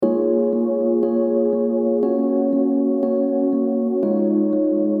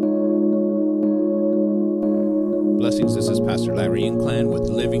Pastor Larry Inclan with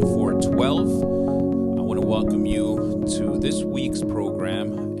Living for 12. I want to welcome you to this week's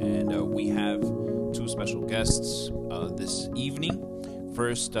program, and we have two special guests this evening.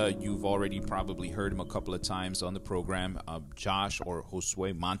 First, you've already probably heard him a couple of times on the program, Josh or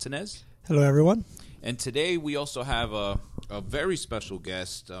Josue Montanez. Hello, everyone. And today we also have a very special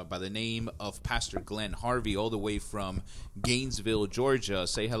guest by the name of Pastor Glenn Harvey, all the way from Gainesville, Georgia.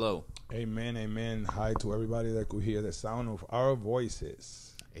 Say hello. Amen, amen. Hi to everybody that could hear the sound of our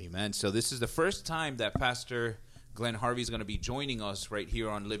voices. Amen. So this is the first time that Pastor Glenn Harvey is going to be joining us right here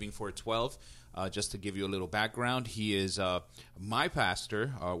on Living for 12. Just to give you a little background, he is my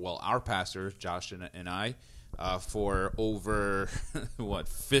pastor, our pastor, Josh and I, for over,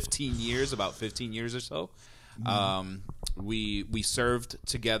 15 years, about 15 years or so. We served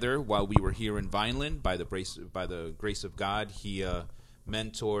together while we were here in Vineland. By the grace of God, he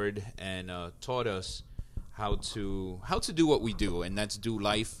mentored and taught us how to do what we do, and that's do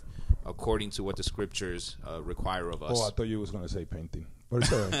life according to what the scriptures require of us. Oh, I thought you was going to say painting. But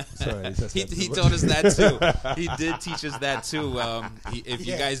sorry. He taught us that too. He did teach us that too. If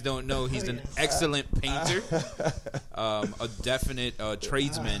you guys don't know, he's an excellent painter, a definite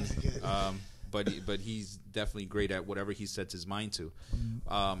tradesman, but he's definitely great at whatever he sets his mind to.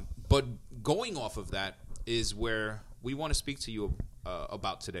 But going off of that is where we want to speak to you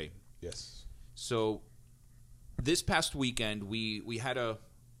about today. Yes. So this past weekend, we had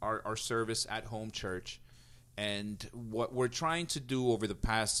our service at home church. And what we're trying to do over the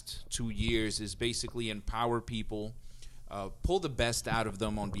past 2 years is basically empower people, pull the best out of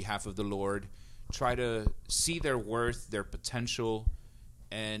them on behalf of the Lord, try to see their worth, their potential,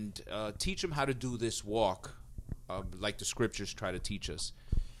 and teach them how to do this walk like the scriptures try to teach us.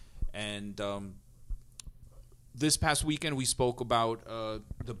 And this past weekend we spoke about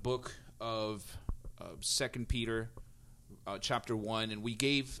the book of 2 Peter, chapter 1, and we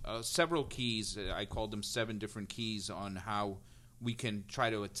gave several keys. I called them 7 different keys on how we can try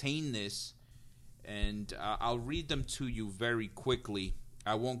to attain this, and I'll read them to you very quickly.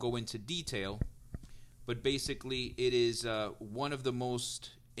 I won't go into detail, but basically it is one of the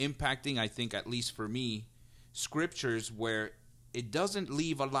most impacting, I think, at least for me, scriptures where it doesn't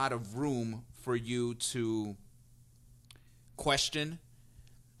leave a lot of room for you to question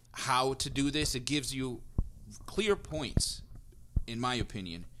how to do this. It gives you clear points, in my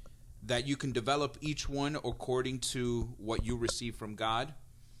opinion, that you can develop each one according to what you receive from God.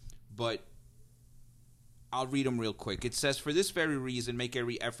 But I'll read them real quick. It says, "For this very reason, make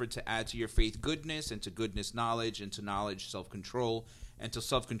every effort to add to your faith goodness, and to goodness knowledge, and to knowledge self-control, and to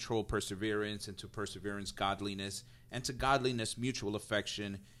self-control perseverance, and to perseverance godliness, and to godliness mutual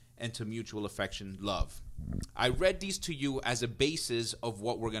affection, and to mutual affection love." I read these to you as a basis of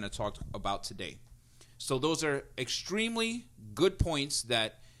what we're going to talk about today. So those are extremely good points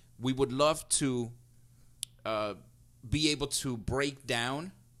that we would love to be able to break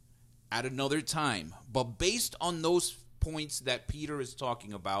down at another time. But based on those points that Peter is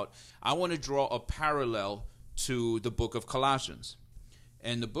talking about, I want to draw a parallel to the book of Colossians.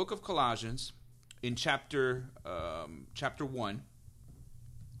 And the book of Colossians, in chapter 1,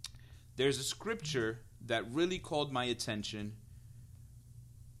 there's a scripture that really called my attention.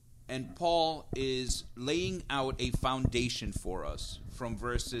 And Paul is laying out a foundation for us from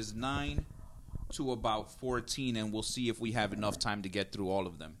verses 9 to about 14, and we'll see if we have enough time to get through all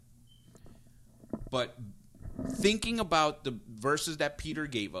of them. But thinking about the verses that Peter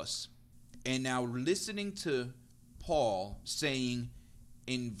gave us, and now listening to Paul saying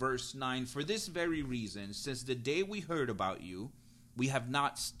in verse 9, "For this very reason, since the day we heard about you, we have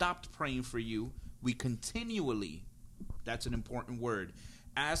not stopped praying for you. We continually," that's an important word,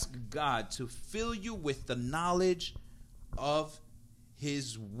 "ask God to fill you with the knowledge of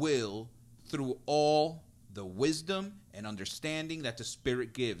his will through all the wisdom and understanding that the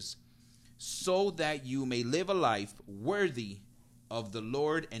Spirit gives, so that you may live a life worthy of the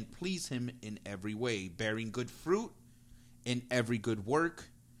Lord and please him in every way, bearing good fruit in every good work,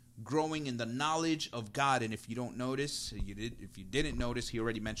 growing in the knowledge of God." And if you don't notice, if you didn't notice, he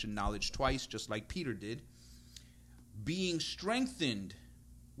already mentioned knowledge twice, just like Peter did. "Being strengthened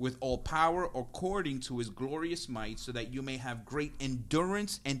with all power according to his glorious might, so that you may have great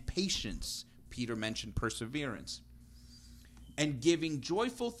endurance and patience." Peter mentioned perseverance. "And giving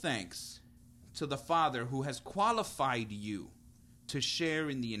joyful thanks to the Father who has qualified you to share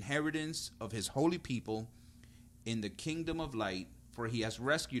in the inheritance of his holy people in the kingdom of light. For he has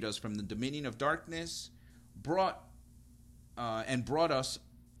rescued us from the dominion of darkness, brought us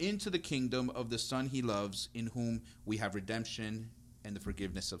into the kingdom of the Son he loves, in whom we have redemption and the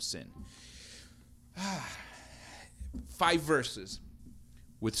forgiveness of sin." 5 verses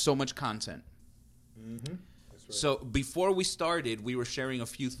with so much content. Mm-hmm. That's right. So before we started, we were sharing a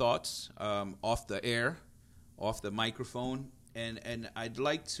few thoughts off the air, off the microphone, and I'd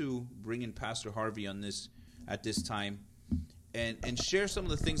like to bring in Pastor Harvey on this at this time and share some of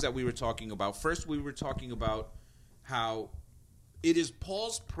the things that we were talking about. First, we were talking about how it is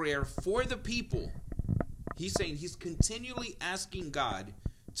Paul's prayer for the people. He's saying he's continually asking God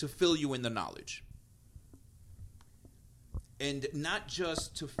to fill you in the knowledge. And not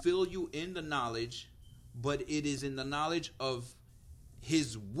just to fill you in the knowledge, but it is in the knowledge of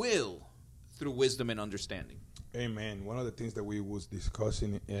his will through wisdom and understanding. Amen. One of the things that we was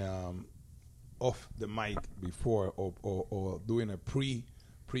discussing off the mic before or doing a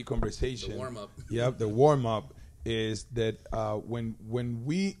pre-conversation. The warm-up. Yeah, the warm-up is that when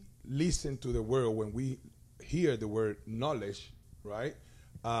we listen to the word, when we hear the word knowledge, right,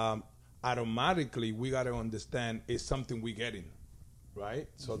 automatically we got to understand it's something we getting, right?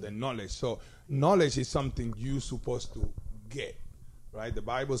 So the knowledge. So knowledge is something you're supposed to get, right? The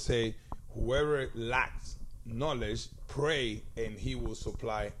Bible say, whoever lacks knowledge, pray and he will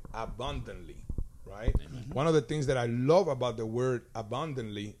supply abundantly, right? Mm-hmm. One of the things that I love about the word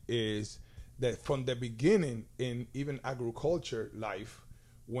abundantly is that from the beginning in even agriculture life,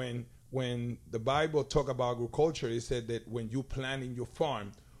 when the Bible talk about agriculture, it said that when you plant in your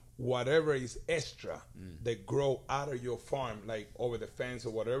farm, whatever is extra that grow out of your farm, like over the fence or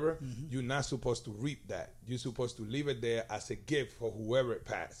whatever, you're not supposed to reap that. You're supposed to leave it there as a gift for whoever it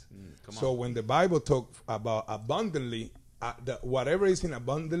passed. So when the Bible talk about abundantly, whatever is in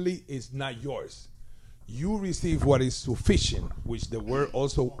abundantly is not yours. You receive what is sufficient, which the word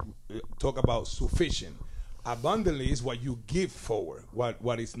also talk about sufficient. Abundantly is what you give forward,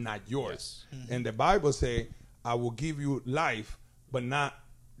 what is not yours. Yes. And the Bible say, I will give you life, but not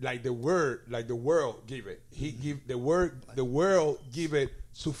like the world give it. He give the world give it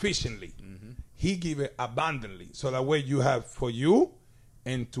sufficiently. Mm-hmm. He give it abundantly. So that way you have for you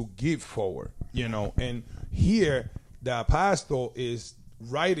and to give forward, you know. And here the apostle is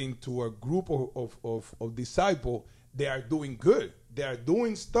writing to a group of disciples. They are doing good. They are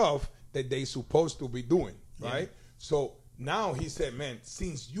doing stuff that they supposed to be doing, right? Yeah. So now he said, man,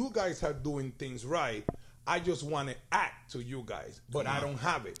 since you guys are doing things right, I just want to add to you guys, but I don't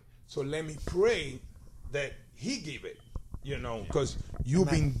have it. So let me pray that he give it, you know, because you've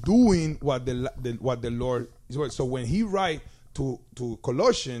been doing what the Lord is. So when he write to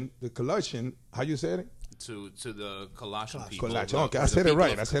Colossian, how you said it? To the Colossian people. Okay, I said it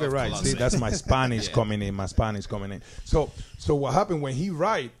right. See, that's my Spanish coming in. So what happened when he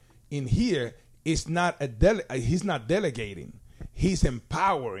write in here? It's not he's not delegating. He's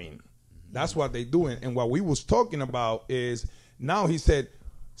empowering. That's what they're doing. And what we was talking about is now he said,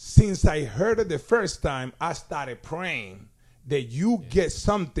 since I heard it the first time, I started praying that you get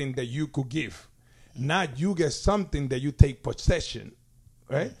something that you could give, not you get something that you take possession,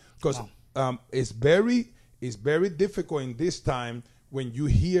 right? Because it's very difficult in this time when you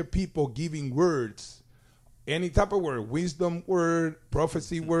hear people giving words, any type of word, wisdom word,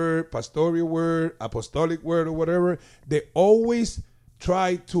 prophecy word, pastoral word, apostolic word, or whatever. They always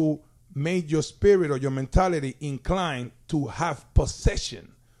try to make your spirit or your mentality inclined to have possession,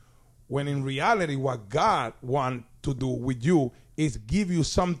 when in reality what God wants to do with you is give you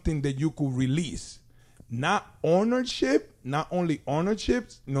something that you could release. Not ownership, not only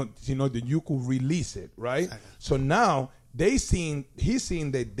ownership, that you could release it, right? So now he's seeing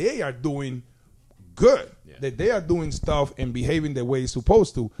that they are doing good, that they are doing stuff and behaving the way it's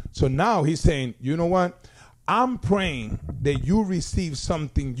supposed to. So now he's saying, you know what? I'm praying that you receive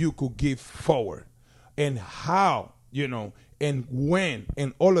something you could give forward, and how, and when,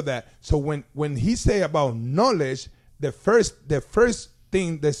 and all of that. So when he say about knowledge, the first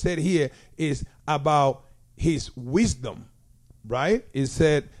thing that said here is about his wisdom, right? It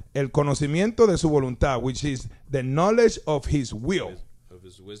said el conocimiento de su voluntad, which is the knowledge of his will. Of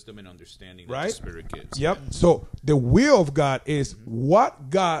his wisdom and understanding right? That the Spirit gives. Yep. So the will of God is what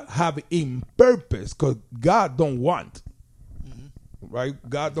God have in purpose, because God don't want. Right?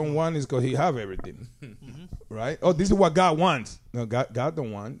 God don't want is because he have everything. Right? Oh, this is what God wants. No, God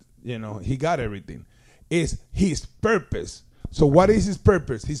don't want. He got everything. It's his purpose. So what is his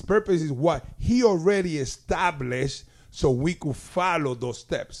purpose? His purpose is what he already established so we could follow those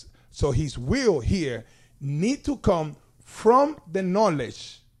steps. So his will here need to come from the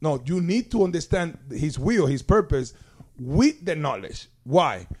knowledge. No, you need to understand his will, his purpose with the knowledge.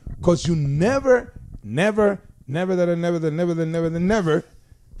 Why? Because you never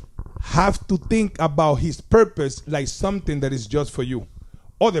have to think about his purpose like something that is just for you.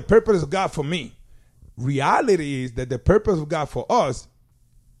 Oh, the purpose of God for me. reality is that the purpose of God for us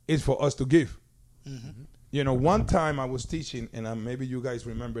is for us to give. You know, one time I was teaching, and maybe you guys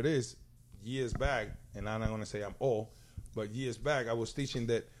remember this, years back, and I'm not going to say I'm old, but years back I was teaching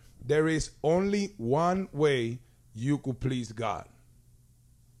that there is only one way you could please God,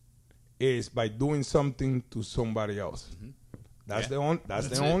 is by doing something to somebody else. That's the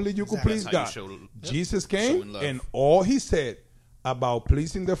only you could please God. Jesus came, and all he said about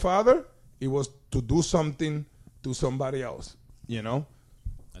pleasing the Father, it was to do something to somebody else, you know?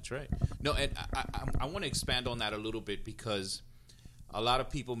 That's right. No, and I want to expand on that a little bit, because a lot of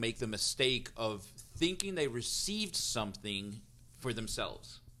people make the mistake of thinking they received something for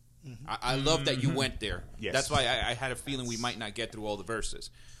themselves. I love that you went there. Yes. That's why I had a feeling we might not get through all the verses.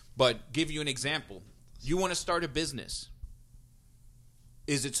 But give you an example. You want to start a business.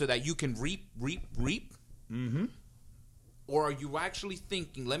 Is it so that you can reap? Or are you actually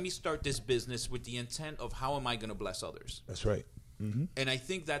thinking, let me start this business with the intent of how am I going to bless others? That's right. And I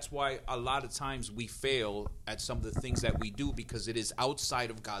think that's why a lot of times we fail at some of the things that we do, because it is outside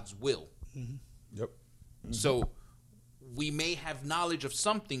of God's will. Yep. So we may have knowledge of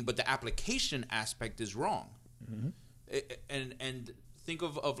something, but the application aspect is wrong. And think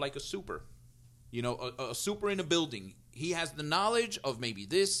of like a super. You know, a super in a building. He has the knowledge of maybe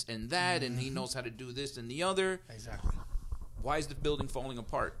this and that, and he knows how to do this and the other. Exactly. Why is the building falling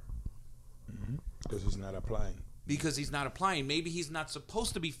apart? Because he's not applying. Because he's not applying. Maybe he's not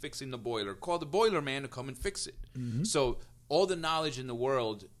supposed to be fixing the boiler. Call the boiler man to come and fix it. So all the knowledge in the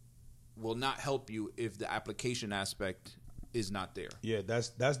world will not help you if the application aspect is not there. Yeah, that's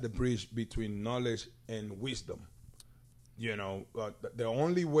the bridge between knowledge and wisdom. You know, the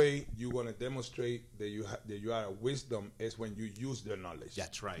only way you're going to demonstrate that you are a wisdom is when you use the knowledge.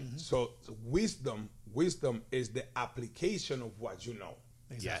 That's right. So wisdom is the application of what you know.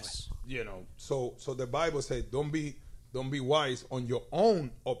 Exactly. Yes. You know, so the Bible says don't be wise on your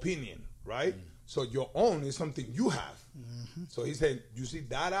own opinion, right? So your own is something you have. So he said, you see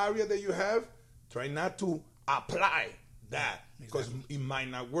that area that you have, try not to apply that, because it might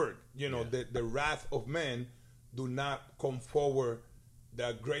not work. You know, the wrath of man do not come forward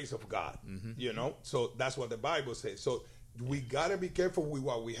the grace of God. You know, so that's what the Bible says. So we gotta be careful with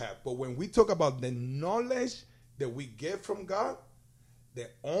what we have. But when we talk about the knowledge that we get from God, the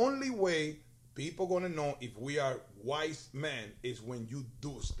only way people gonna know if we are wise men is when you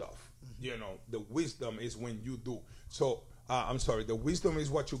do stuff. You know, the wisdom is when you do. So the wisdom is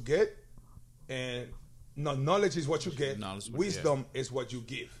what you get, and knowledge is what you get. Wisdom is what you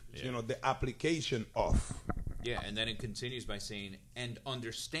give. You know, the application of. Yeah, and then it continues by saying, and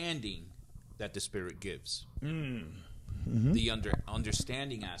understanding that the Spirit gives. The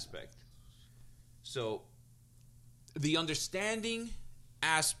understanding aspect. So the understanding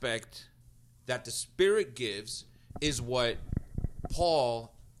aspect that the Spirit gives is what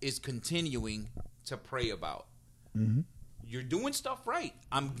Paul is continuing to pray about. You're doing stuff right.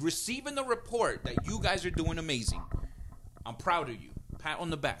 I'm receiving the report that you guys are doing amazing. I'm proud of you. Pat on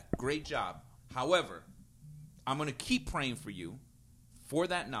the back. Great job. However, I'm going to keep praying for you for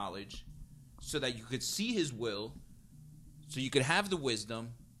that knowledge so that you could see his will, so you could have the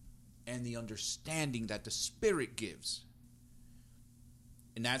wisdom and the understanding that the Spirit gives.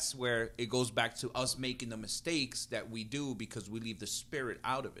 And that's where it goes back to us making the mistakes that we do because we leave the Spirit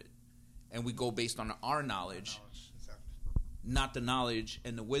out of it. And we go based on our knowledge, not the knowledge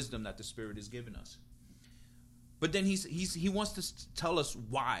and the wisdom that the Spirit has given us. But then he wants to tell us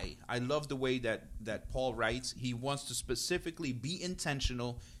why. I love the way that Paul writes. He wants to specifically be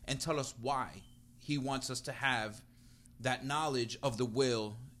intentional and tell us why he wants us to have that knowledge of the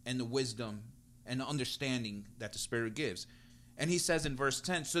will and the wisdom and the understanding that the Spirit gives. And he says in verse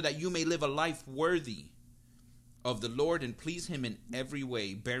 10, so that you may live a life worthy of the Lord and please him in every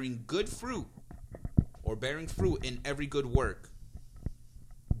way, bearing fruit in every good work,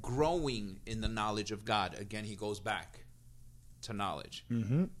 growing in the knowledge of God. Again, he goes back to knowledge.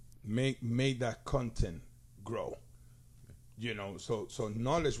 Make that content grow. You know, so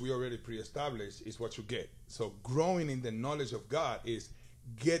knowledge we already pre-established is what you get. So growing in the knowledge of God is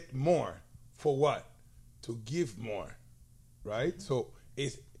get more. For what? To give more. Right? So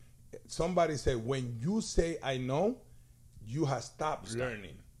it's somebody said, when you say I know, you have stopped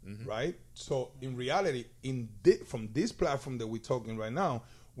learning. Right? So in reality, from this platform that we're talking right now,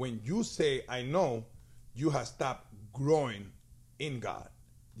 when you say I know, you have stopped growing in God.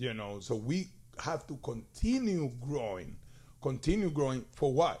 You know, so we have to continue growing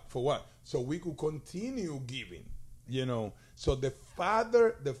for what? So we could continue giving. You know, so the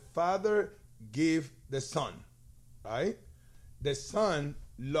Father gave the Son, right? The Son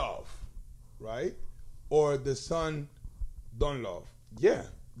love, right? or the Son don't love. Yeah,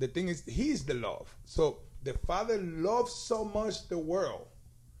 the thing is, He's the love. So the Father loves so much the world,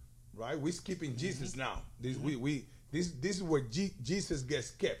 right? We're skipping Jesus now. This is where Jesus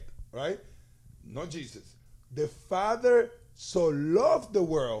gets kept, right? Not Jesus. The Father so loved the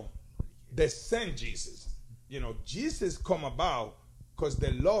world that sent Jesus. Jesus come about because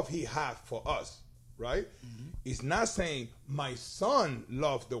the love He had for us, right? It's not saying my Son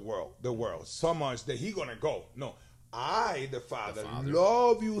loved the world so much that He gonna go. No, I, the Father,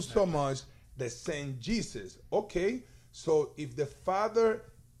 love you so much that sent Jesus. Okay, so if the Father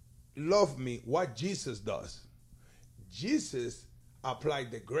loved me, what Jesus does? Jesus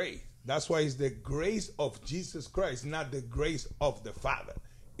applied the grace. That's why it's the grace of Jesus Christ, not the grace of the Father.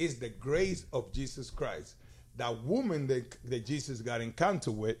 It's the grace of Jesus Christ. That woman that Jesus got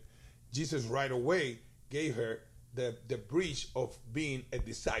encounter with, Jesus right away gave her the bridge of being a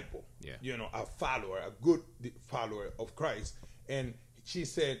disciple, a follower, a good follower of Christ. And she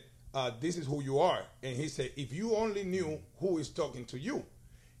said, this is who you are. And he said, if you only knew who is talking to you.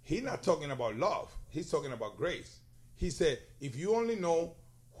 He's not talking about love. He's talking about grace. He said, if you only know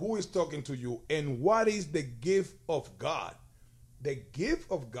who is talking to you and what is the gift of God. The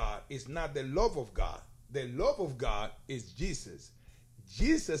gift of God is not the love of God. The love of God is Jesus.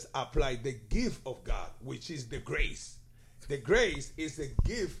 Jesus applied the gift of God, which is the grace. The grace is a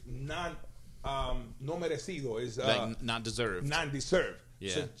gift no merecido. Is like not deserved. Not deserved.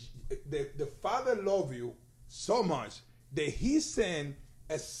 Yeah. So the Father loved you so much that He sent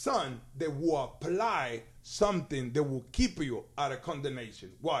a Son that will apply something that will keep you out of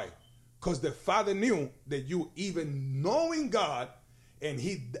condemnation. Why? Because the Father knew that you, even knowing God and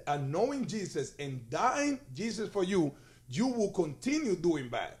knowing Jesus and dying Jesus for you, you will continue doing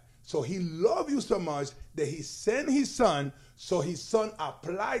bad. So He loved you so much that He sent His Son, so His Son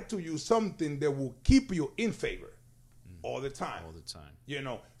applied to you something that will keep you in favor all the time. All the time.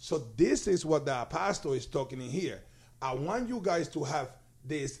 So this is what the apostle is talking in here. I want you guys to have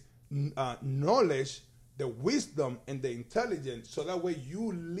this knowledge, the wisdom, and the intelligence, so that way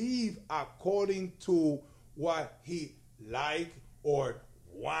you live according to what He like or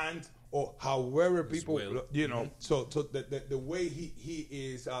want, or however people, so the way he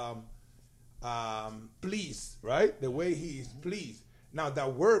is pleased, right? The way He is pleased. Now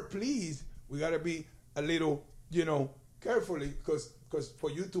that word please, we got to be a little, carefully, because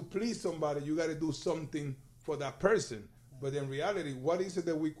for you to please somebody, you got to do something for that person. But in reality, what is it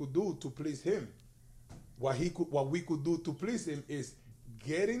that we could do to please Him? What we could do to please Him is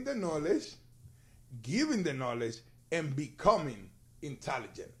getting the knowledge, giving the knowledge, and becoming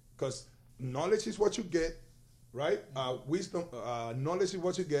intelligent. Because knowledge is what you get, right? Wisdom, knowledge is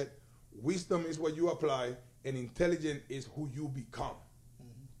what you get. Wisdom is what you apply, and intelligent is who you become.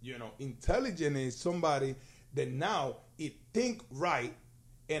 Intelligent is somebody that now it think right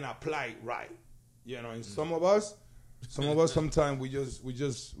and apply right. And some of us sometimes we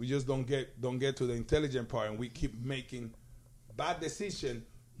just don't get to the intelligent part, and we keep making bad decisions,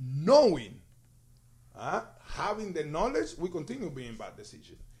 knowing, having the knowledge, we continue being bad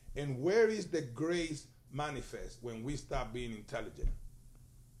decisions. And where is the grace manifest? When we stop being intelligent,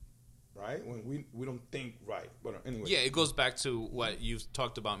 right? When we don't think right. But anyway, yeah, it goes back to what you've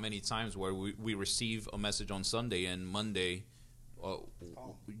talked about many times, where we receive a message on Sunday, and Monday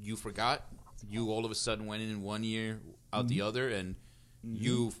you forgot. You all of a sudden went in one ear, out the other, and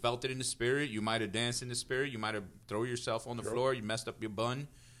you felt it in the spirit. You might have danced in the spirit. You might have thrown yourself on the floor. You messed up your bun.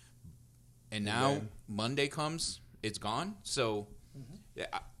 And now Monday comes, it's gone. So yeah,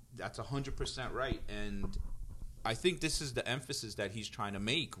 that's 100% right. And I think this is the emphasis that he's trying to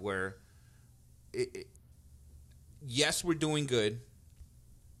make, where yes, we're doing good,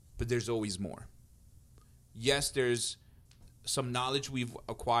 but there's always more. Yes, there's some knowledge we've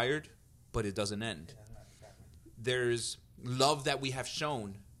acquired, but it doesn't end. There's love that we have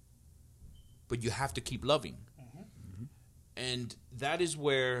shown, but you have to keep loving. And that is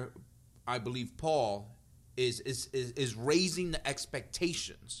where I believe Paul is raising the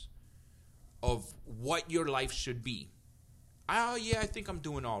expectations of what your life should be. I think I'm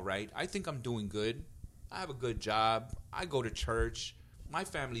doing all right. I think I'm doing good. I have a good job. I go to church. My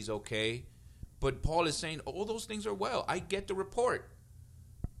family's okay. But Paul is saying all those things are well. I get the report.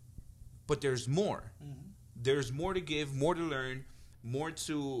 But there's more. There's more to give, more to learn, more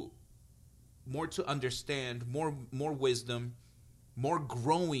to understand, more wisdom, more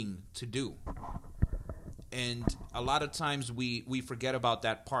growing to do. And a lot of times we forget about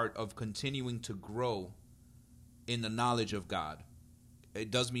that part of continuing to grow in the knowledge of God.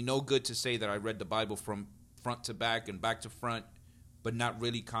 It does me no good to say that I read the Bible from front to back and back to front but not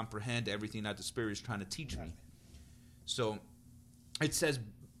really comprehend everything that the Spirit is trying to teach me. So it says,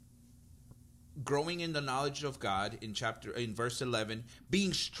 growing in the knowledge of God in verse 11,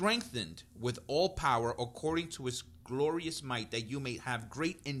 being strengthened with all power according to his glorious might, that you may have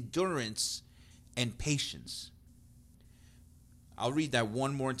great endurance and patience. I'll read that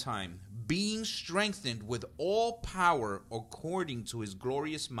one more time. Being strengthened with all power according to his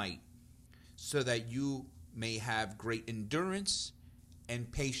glorious might, so that you may have great endurance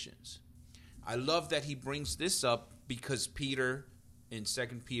and patience. I love that he brings this up because Peter, in 2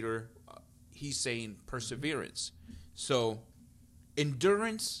 Peter, he's saying perseverance. So,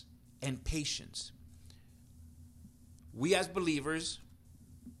 endurance and patience. We as believers,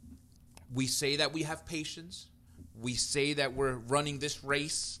 we say that we have patience. We say that we're running this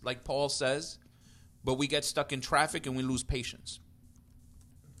race, like Paul says, but we get stuck in traffic and we lose patience.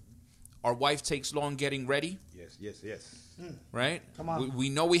 Our wife takes long getting ready. Yes. Right? Come on. We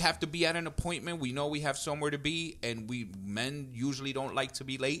know we have to be at an appointment. We know we have somewhere to be, and men usually don't like to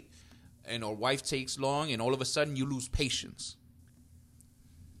be late. And our wife takes long, and all of a sudden you lose patience.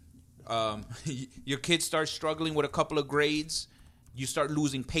 Your kids start struggling with a couple of grades. You start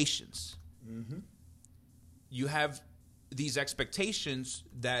losing patience. Mm-hmm. You have these expectations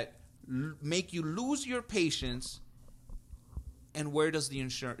that make you lose your patience. And where does the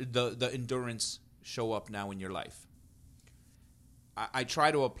endurance show up now in your life? I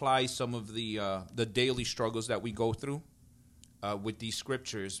try to apply some of the daily struggles that we go through with these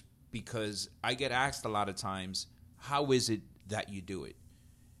scriptures, because I get asked a lot of times, how is it that you do it?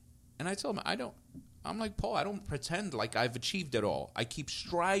 And I tell them, I'm like Paul, I don't pretend like I've achieved it all. I keep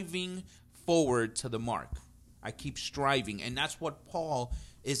striving forward to the mark. I keep striving. And that's what Paul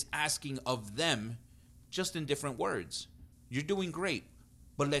is asking of them, just in different words. You're doing great,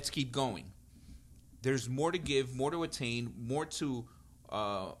 but let's keep going. There's more to give, more to attain, more to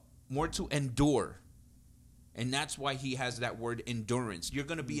endure. And that's why he has that word endurance. You're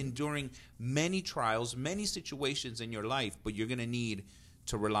going to be enduring many trials, many situations in your life, but you're going to need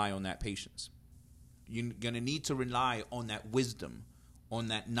to rely on that patience. You're going to need to rely on that wisdom, on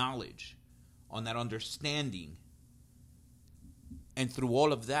that knowledge, on that understanding. And through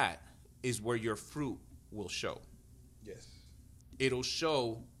all of that is where your fruit will show. Yes. It'll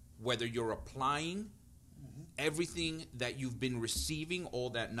show whether you're applying everything that you've been receiving, all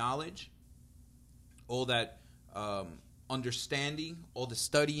that knowledge, all that understanding, all the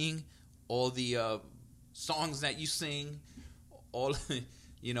studying, all the songs that you sing, all,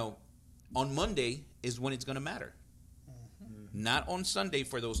 on Monday is when it's going to matter. Mm-hmm. Not on Sunday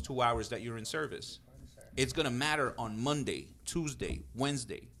for those 2 hours that you're in service. It's going to matter on Monday, Tuesday,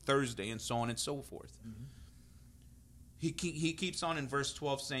 Wednesday, Thursday, and so on and so forth. Mm-hmm. He keeps on in verse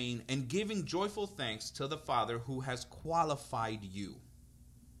 12 saying, and giving joyful thanks to the Father who has qualified you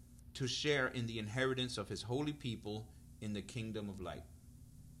to share in the inheritance of his holy people in the kingdom of light.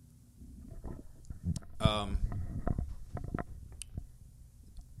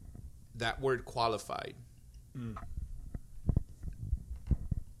 That word qualified.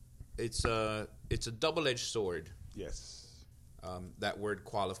 It's a double-edged sword. Yes. That word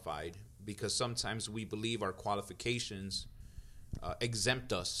qualified. Because sometimes we believe our qualifications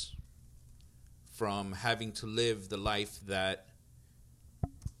exempt us from having to live the life that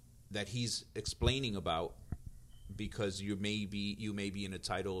he's explaining about, because you may be in a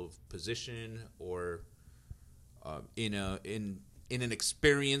title of position or in an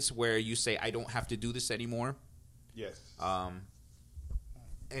experience where you say, I don't have to do this anymore. Yes. And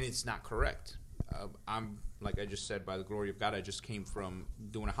it's not correct. I'm, like I just said, by the glory of God, I just came from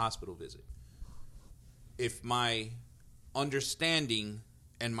doing a hospital visit. If my understanding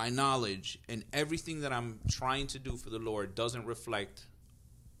and my knowledge and everything that I'm trying to do for the Lord doesn't reflect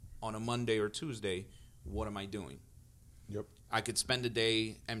on a Monday or Tuesday, what am I doing? Yep. I could spend a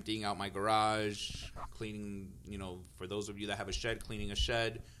day emptying out my garage, cleaning, for those of you that have a shed, cleaning a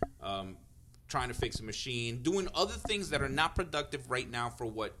shed, trying to fix a machine, doing other things that are not productive right now for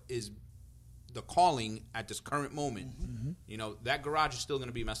what is the calling at this current moment. Mm-hmm. That garage is still going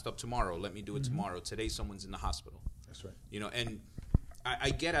to be messed up tomorrow. Let me do it tomorrow. Today someone's in the hospital. That's right. And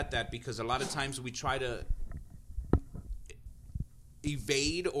I get at that because a lot of times we try to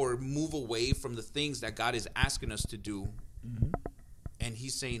evade or move away from the things that God is asking us to do. Mm-hmm. And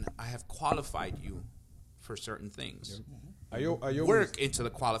he's saying, I have qualified you for certain things. Yep. I always work into the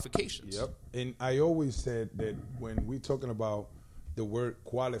qualifications. Yep. And I always said that when we're talking about the word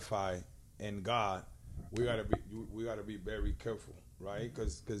qualify and God, we gotta be very careful, right?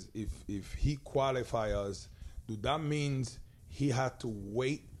 Because if he qualify us, that means he had to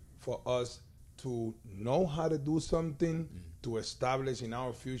wait for us to know how to do something, to establish in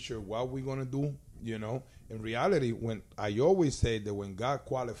our future what we're going to do, you know. In reality, when I always say that when God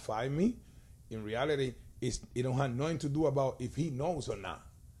qualified me, in reality, it don't have nothing to do about if he knows or not.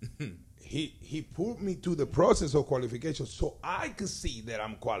 He put me to the process of qualification so I could see that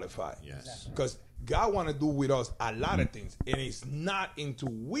I'm qualified. Yes. Because God want to do with us a lot of things. And it's not until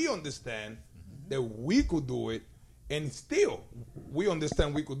we understand that we could do it, and still we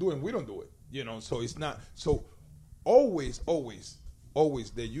understand we could do it and we don't do it. You know, so it's not. So always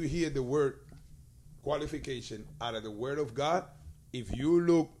that you hear the word qualification out of the word of God, if you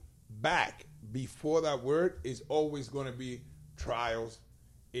look back before that word, it's always going to be trials.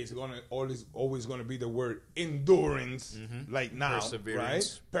 It's going to always going to be the word endurance, like now,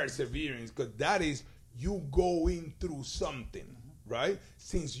 Perseverance. right? Perseverance, because that is you going through something, right?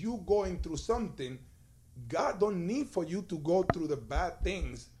 Since you going through something, God don't need for you to go through the bad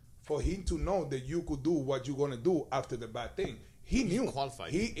things for him to know that you could do what you're going to do after the bad thing. He knew.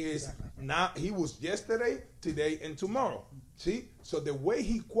 Qualified. He is now. He was yesterday, today, and tomorrow. See, so the way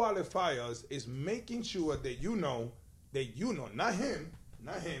he qualifies us is making sure that you know, not him,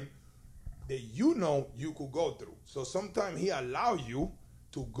 that you know you could go through. So sometimes he allow you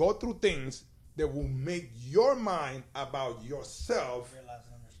to go through things that will make your mind about yourself,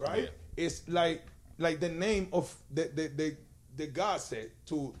 right? Yeah. It's like the name of the God said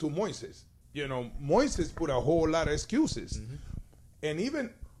to Moses. You know, Moses put a whole lot of excuses, and even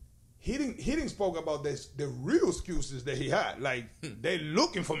he didn't spoke about the real excuses that he had. Like they're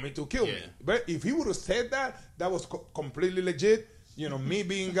looking for me to kill me. But if he would have said that was completely legit. You know, me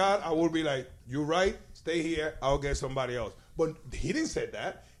being God, I would be like, "You're right. Stay here. I'll get somebody else." But he didn't say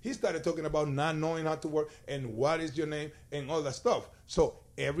that. He started talking about not knowing how to work and what is your name and all that stuff. So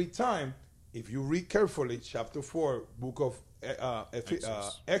every time, if you read carefully, chapter 4, book of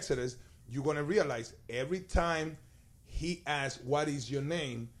Exodus, you're going to realize every time he asked, "What is your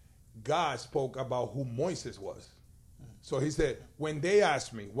name?" God spoke about who Moses was. So he said, when they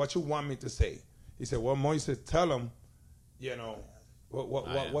asked me, "What you want me to say?" He said, "Well, Moses, tell them, you know,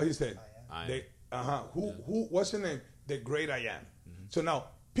 what he said. What's your name? The great I am." So now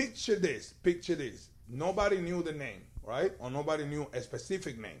picture this. Nobody knew the name, right? Or nobody knew a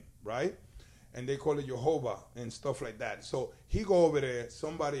specific name, right? And they call it Jehovah and stuff like that. So he go over there.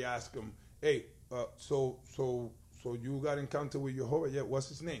 Somebody ask him, "Hey, so you got encounter with Jehovah? Yeah. What's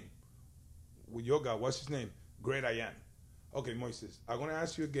his name? With your God, what's his name? Great I am." Okay, Moses, I'm gonna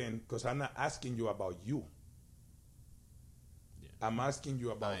ask you again because I'm not asking you about you. I'm asking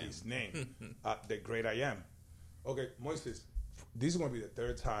you about his name, the great I am. Okay, Moses, this is going to be the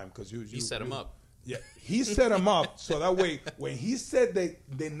third time because he set him up. Yeah, he set him up so that way when he said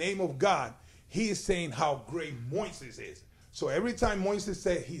the name of God, he is saying how great Moses is. So every time Moses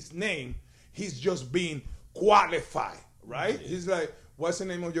said his name, he's just being qualified, right? Yeah. He's like, "What's the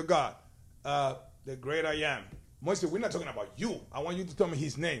name of your God?" The great I am. Moses, we're not talking about you. I want you to tell me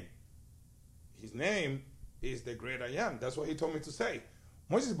his name. His name is the great I am. That's what he told me to say.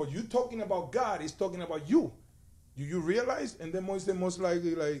 Moses, but you talking about God, he's talking about you. Do you realize? And then Moses most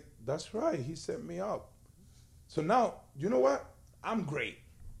likely like, "That's right, he set me up." So now, you know what? I'm great.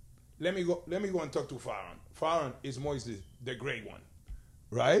 Let me go and talk to Pharaoh. Pharaoh is Moses, the great one.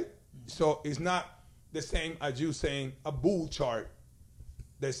 Right? So it's not the same as you saying a bull chart.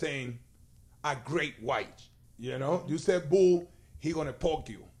 They're saying a great white. You know? You say bull, he gonna poke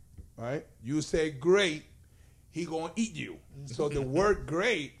you. Right? You say great, he gonna eat you. So the word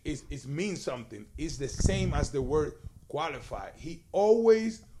great is means something. It's the same as the word qualified. He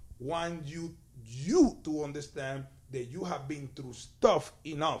always wants you to understand that you have been through stuff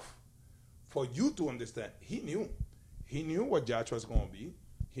enough for you to understand. He knew what Joshua's gonna be.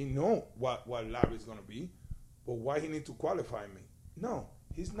 He knew what Larry's gonna be. But why he need to qualify me? No,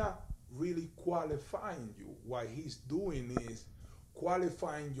 he's not really qualifying you. What he's doing is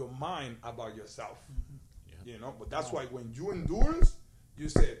qualifying your mind about yourself. You know, but that's why when you endurance, you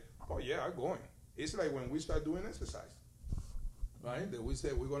say, "Oh yeah, I'm going." It's like when we start doing exercise, right? That we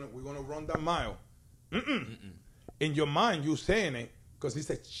say we're gonna run that mile. In your mind, you're saying it because it's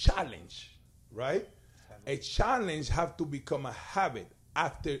a challenge, right? A challenge have to become a habit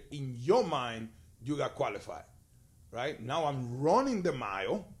after in your mind you got qualified, right? Now I'm running the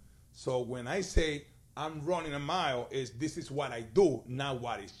mile, so when I say I'm running a mile, this is what I do, not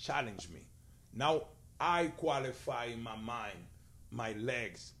what is challenged me. Now I qualify in my mind, my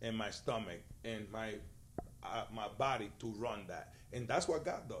legs and my stomach and my body to run that. And that's what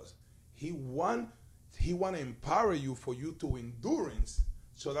God does. He want to empower you for you to endurance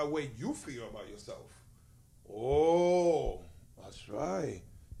so that way you feel about yourself. Oh, that's right.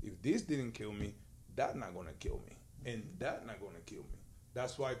 if this didn't kill me, that's not going to kill me. And that's not going to kill me.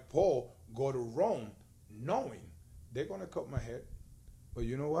 That's why Paul go to Rome knowing they're going to cut my head. But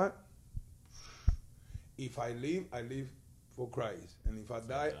you know what? If I live for Christ. And if I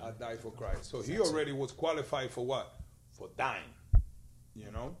die, I die for Christ. So he already was qualified for what? For dying.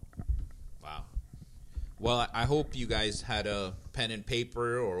 You know? Wow. Well, I hope you guys had a pen and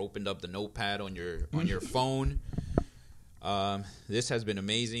paper or opened up the notepad on your phone. This has been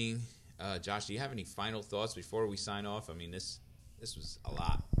amazing. Josh, do you have any final thoughts before we sign off? I mean, this was a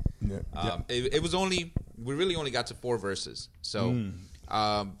lot. Yeah. It was we really only got to 4 verses. So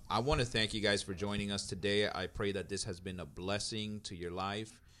I want to thank you guys for joining us today. I pray that this has been a blessing to your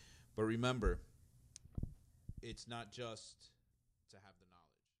life. But remember, it's not just